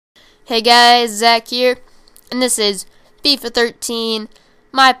Hey guys, Zach here, and this is FIFA 13,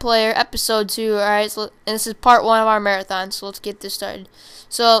 My Player, Episode 2, alright, and this is part 1 of our marathon, so let's get this started.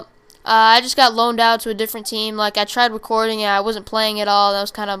 So, I just got loaned out to a different team. Like, I tried recording and I wasn't playing at all. That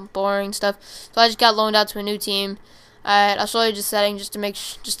was kind of boring stuff, so I just got loaned out to a new team. Alright, I'll show you just setting just to make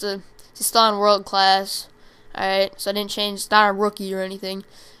to still on world class. Alright, so I didn't change, it's not a rookie or anything.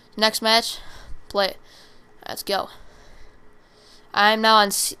 Next match, play. Let's go. I'm now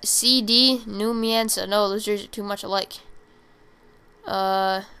on CD New Mienza. No, those jerseys are too much alike.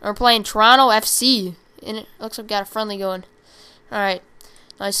 We're playing Toronto FC. And it looks like we got a friendly going. Alright.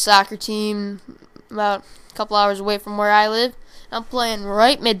 Nice soccer team. About a couple hours away from where I live. I'm playing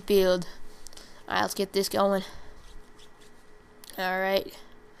right midfield. Alright, let's get this going. Alright.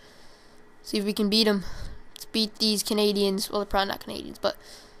 See if we can beat them. Let's beat these Canadians. Well, they're probably not Canadians, but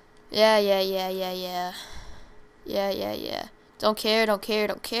yeah. Don't care. Why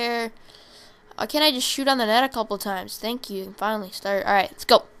can't I just shoot on the net a couple times? Thank you. Finally start. Alright, let's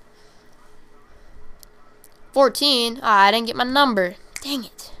go. 14. I didn't get my number. Dang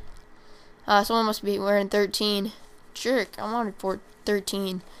it. Someone must be wearing 13. Jerk. I wanted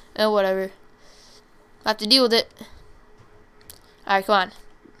 13. Oh, whatever. I have to deal with it. Alright, come on.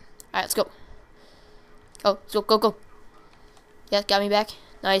 Alright, let's go. Go. Yes, got me back.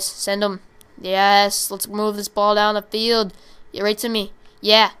 Nice. Send them. Yes. Let's move this ball down the field. Get right to me.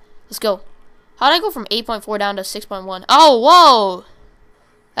 Yeah. Let's go. How did I go from 8.4 down to 6.1? Oh, whoa.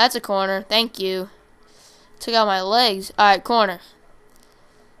 That's a corner. Thank you. Took out my legs. Alright, corner.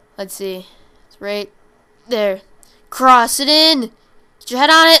 Let's see. It's right there. Cross it in. Get your head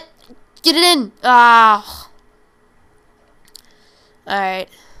on it. Get it in. Ah. Alright.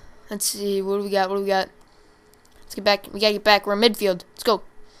 Let's see. What do we got? Let's get back. We gotta get back. We're in midfield. Let's go.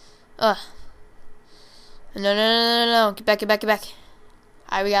 No. Get back.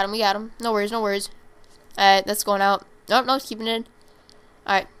 Alright, we got him. No worries. Alright, that's going out. Nope, no, keeping it in.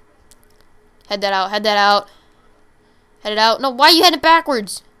 Alright. Head that out. Head it out. No, why are you heading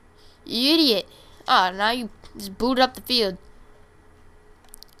backwards? You idiot. Now you just booted up the field.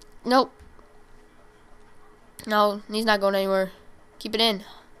 Nope. No, he's not going anywhere. Keep it in.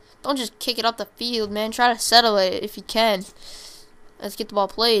 Don't just kick it up the field, man. Try to settle it if you can. Let's get the ball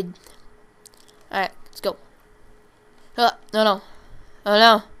played. Alright, let's go. No.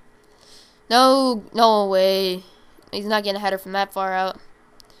 Oh, no. No way. He's not getting a header from that far out.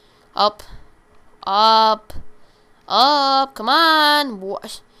 Up. Come on.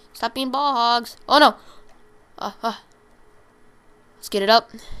 Stop being ball hogs. Oh, no. Let's get it up.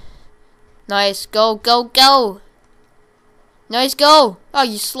 Nice. Go. Nice go. Oh,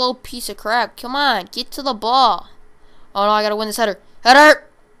 you slow piece of crap. Come on. Get to the ball. Oh, no. I got to win this header. Header.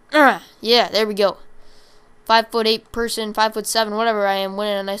 Yeah, there we go. 5'8" person, 5'7", whatever I am,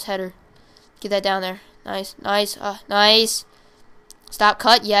 winning a nice header. Get that down there. Nice. Nice. Stop,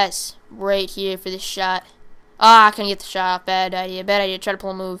 cut, yes. Right here for this shot. I couldn't get the shot off. Bad idea. Try to pull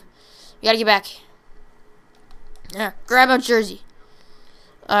a move. You gotta get back. Grab my jersey.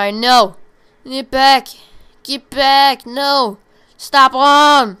 Alright, no. Get back. No. Stop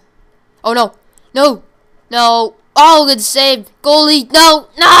on. Oh, no. Oh, good save. Goalie. No.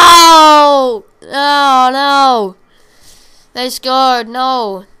 They scored.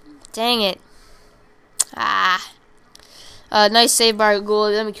 No. Dang it. Nice save by our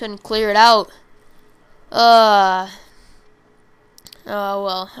goalie. Then we couldn't clear it out. Oh,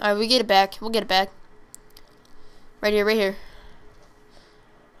 well. Alright, we get it back. We'll get it back. Right here.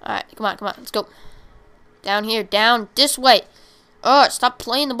 Alright, come on. Let's go. Down here. Down this way. Stop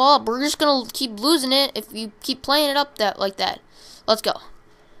playing the ball. We're just gonna keep losing it if you keep playing it up like that. Let's go.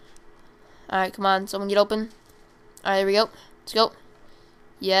 Alright, come on. Someone get open. Alright, there we go. Let's go.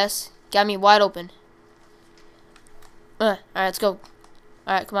 Yes. Got me wide open. Alright, let's go.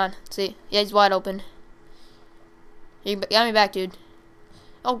 Alright, come on. Let's see. Yeah, he's wide open. You got me back, dude.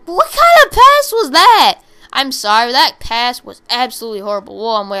 Oh, what kind of pass was that? I'm sorry. That pass was absolutely horrible.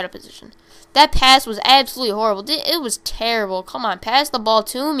 Whoa, I'm way out of position. That pass was absolutely horrible. It was terrible. Come on, pass the ball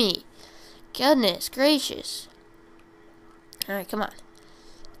to me. Goodness gracious. Alright, come on.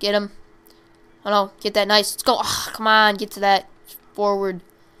 Get him. Oh, no. Get that nice. Let's go. Come on. Get to that. Forward.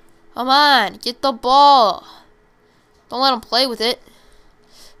 Come on. Get the ball. Don't let him play with it.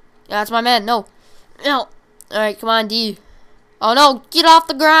 Yeah, that's my man. No. Alright, come on, D. Oh, no. Get off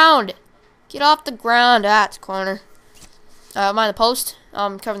the ground. It's a corner. I'm on the post.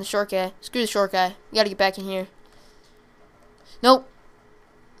 I'm covering the short guy. Screw the short guy. We gotta get back in here. Nope.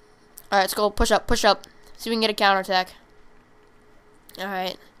 Alright, let's go. Push up. See if we can get a counterattack.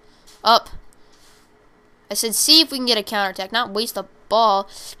 Alright. Up. I said see if we can get a counterattack, not waste the ball.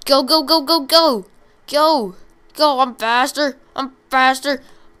 Go, go, go, go, go. Go. Go. I'm faster. I'm faster.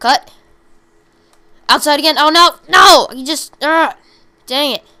 Cut. Outside again. Oh, no. No. You just...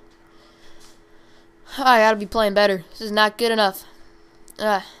 dang it. I gotta be playing better. This is not good enough.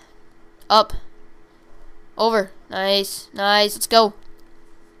 Up. Over. Nice. Nice. Let's go.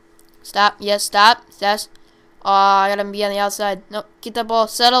 Stop. Yes, stop. Yes. Oh, I gotta be on the outside. Nope. Get that ball.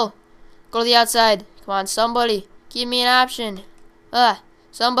 Settle. Go to the outside. Come on, somebody. Give me an option.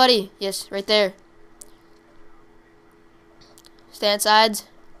 Somebody. Yes, right there. Stand sides.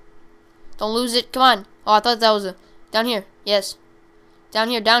 Don't lose it. Come on. Oh, I thought that was a... Down here. Yes. Down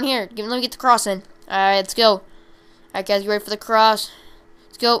here. Down here. Let me get the cross in. Alright, let's go. Alright, guys, you ready for the cross?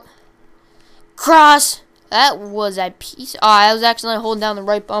 Let's go. Cross! That was a piece... Oh, I was actually holding down the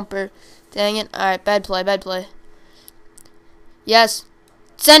right bumper. Dang it. Alright, bad play, bad play. Yes.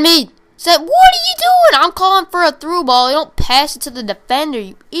 Send me! What are you doing? I'm calling for a through ball. You don't pass it to the defender,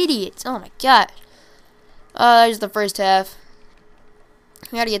 you idiots. Oh, my God. There's the first half.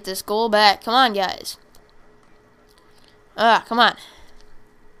 We gotta get this goal back. Come on, guys. Come on.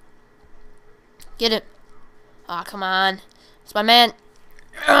 Get it. Come on. It's my man.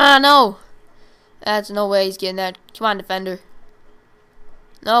 No. That's no way he's getting that. Come on, defender.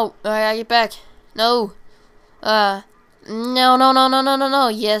 No. I gotta get back. No. No, no, no, no, no, no, no.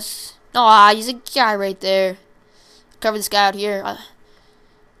 Yes. No, he's a guy right there. Cover this guy out here.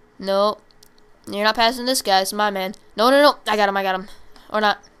 No. You're not passing this guy. It's my man. No, no, no. I got him. I got him. Or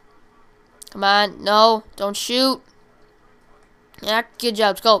not. Come on. No. Don't shoot. Yeah, good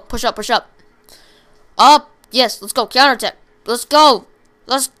job. Let's go. Push up. Push up. Up. Yes. Let's go. Counterattack. Let's go.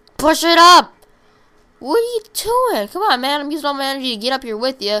 Let's push it up. What are you doing? Come on, man. I'm using all my energy to get up here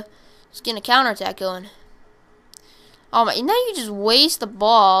with you. Just getting a counterattack going. Oh my, now you just waste the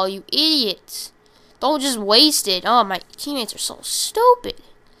ball, you idiots. Don't just waste it. Oh, my teammates are so stupid.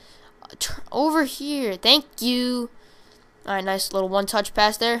 Over here. Thank you. Alright, nice little one-touch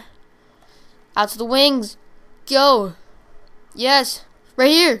pass there. Out to the wings. Go. Yes.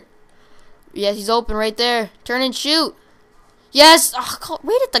 Right here. Yes, he's open right there. Turn and shoot. Yes. Oh,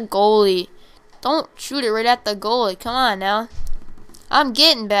 right at the goalie. Don't shoot it right at the goalie. Come on now. I'm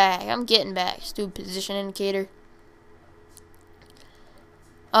getting back. I'm getting back. Stupid position indicator.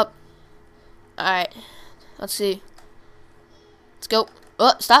 Up. Alright. Let's see. Let's go.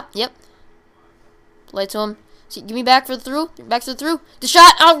 Oh, stop. Yep. Play to him. See, give me back for the through. Back to the through. The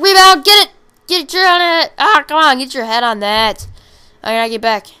shot. Oh, rebound. Get it. Get your head on it. Come on. Get your head on that. I gotta get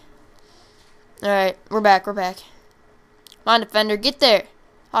back. Alright. We're back. We're back. Come on, defender. Get there.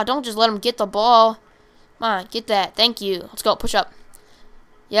 Oh, don't just let him get the ball. Come on. Get that. Thank you. Let's go. Push up.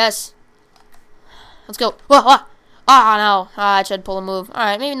 Yes. Let's go. Whoa. No. I tried to pull a move.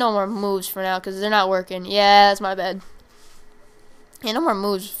 Alright, maybe no more moves for now because they're not working. Yeah, that's my bad. Yeah, no more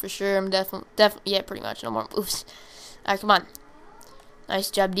moves for sure. I'm definitely, yeah, pretty much. No more moves. Alright, come on. Nice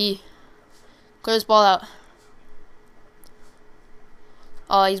job, D. Clear this ball out.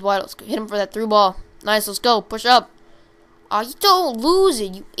 Oh, he's wide. Let's go. Hit him for that through ball. Nice, let's go. Push up. Oh, you don't lose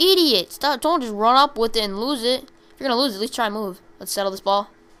it, you idiot. Stop. Don't just run up with it and lose it. If you're going to lose it, at least try and move. Let's settle this ball.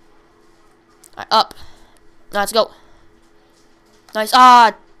 Alright, up. Now, let's go. Nice.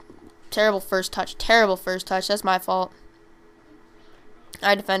 Terrible first touch. Terrible first touch. That's my fault.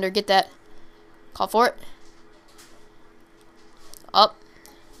 Alright, defender. Get that. Call for it. Up.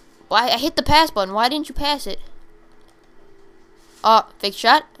 Why? I hit the pass button. Why didn't you pass it? Fake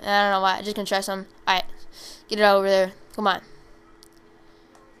shot? I don't know why. I'm just going to try something. Alright. Get it out over there. Come on.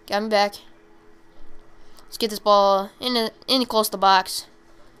 Got me back. Let's get this ball in close to the box.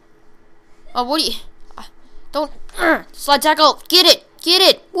 Oh, what are you... Don't slide tackle. Get it. Get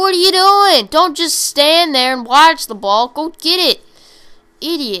it. What are you doing? Don't just stand there and watch the ball. Go get it.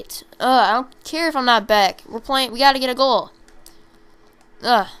 Idiot. I don't care if I'm not back. We're playing. We got to get a goal.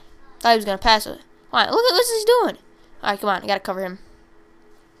 Thought he was going to pass it. Come on. Look at what he's doing. All right, come on. I got to cover him.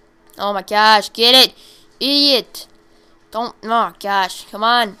 Oh, my gosh. Get it. Idiot. Don't. Oh, gosh. Come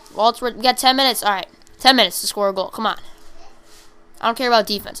on. Waltz, we got 10 minutes. All right. 10 minutes to score a goal. Come on. I don't care about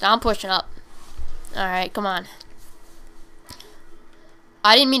defense. Now I'm pushing up. Alright, come on.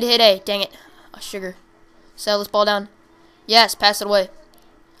 I didn't mean to hit A. Dang it. Oh, sugar. Settle this ball down. Yes, pass it away.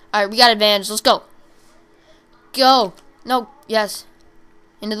 Alright, we got advantage. Let's go. Go. No. Yes.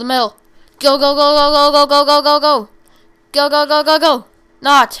 Into the middle. Go, go, go, go, go, go, go, go, go, go. Go, go, go, go, go.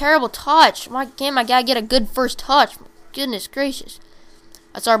 Nah, terrible touch. Why can't my guy get a good first touch? Goodness gracious.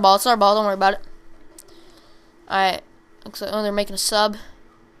 That's our ball. It's our ball. Don't worry about it. Alright. Looks like they're making a sub.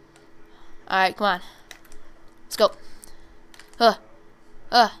 Alright, come on. Let's go.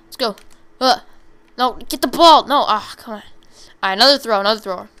 Let's go. No, get the ball. No, ah, come on. Alright, another throw, another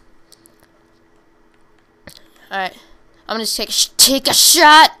throw. Alright. I'm gonna just take a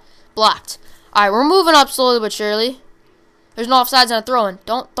shot. Blocked. Alright, we're moving up slowly but surely. There's no offsides on a throw-in.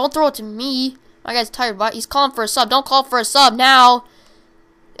 Don't throw it to me. My guy's tired, but he's calling for a sub. Don't call for a sub now.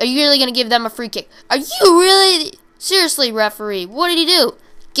 Are you really gonna give them a free kick? Are you really? Seriously, referee. What did he do?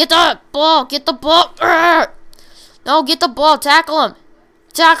 Get the ball. Get the ball. Urgh! No, get the ball. Tackle him.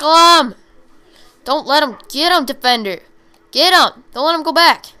 Tackle him. Don't let him. Get him, defender. Get him. Don't let him go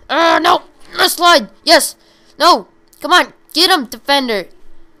back. No. Slide. Yes. No. Come on. Get him, defender.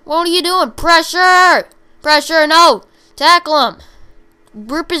 What are you doing? Pressure. Pressure. No. Tackle him.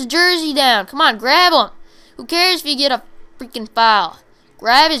 Rip his jersey down. Come on. Grab him. Who cares if you get a freaking foul?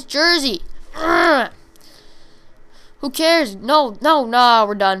 Grab his jersey. Urgh! Who cares? No.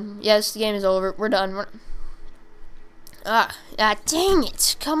 We're done. Yes, the game is over. We're done. Dang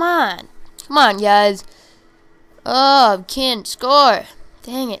it. Come on. Come on, guys. Oh, can't score.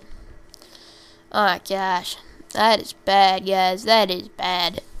 Dang it. Oh, gosh. That is bad, guys. That is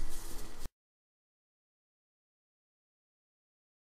bad.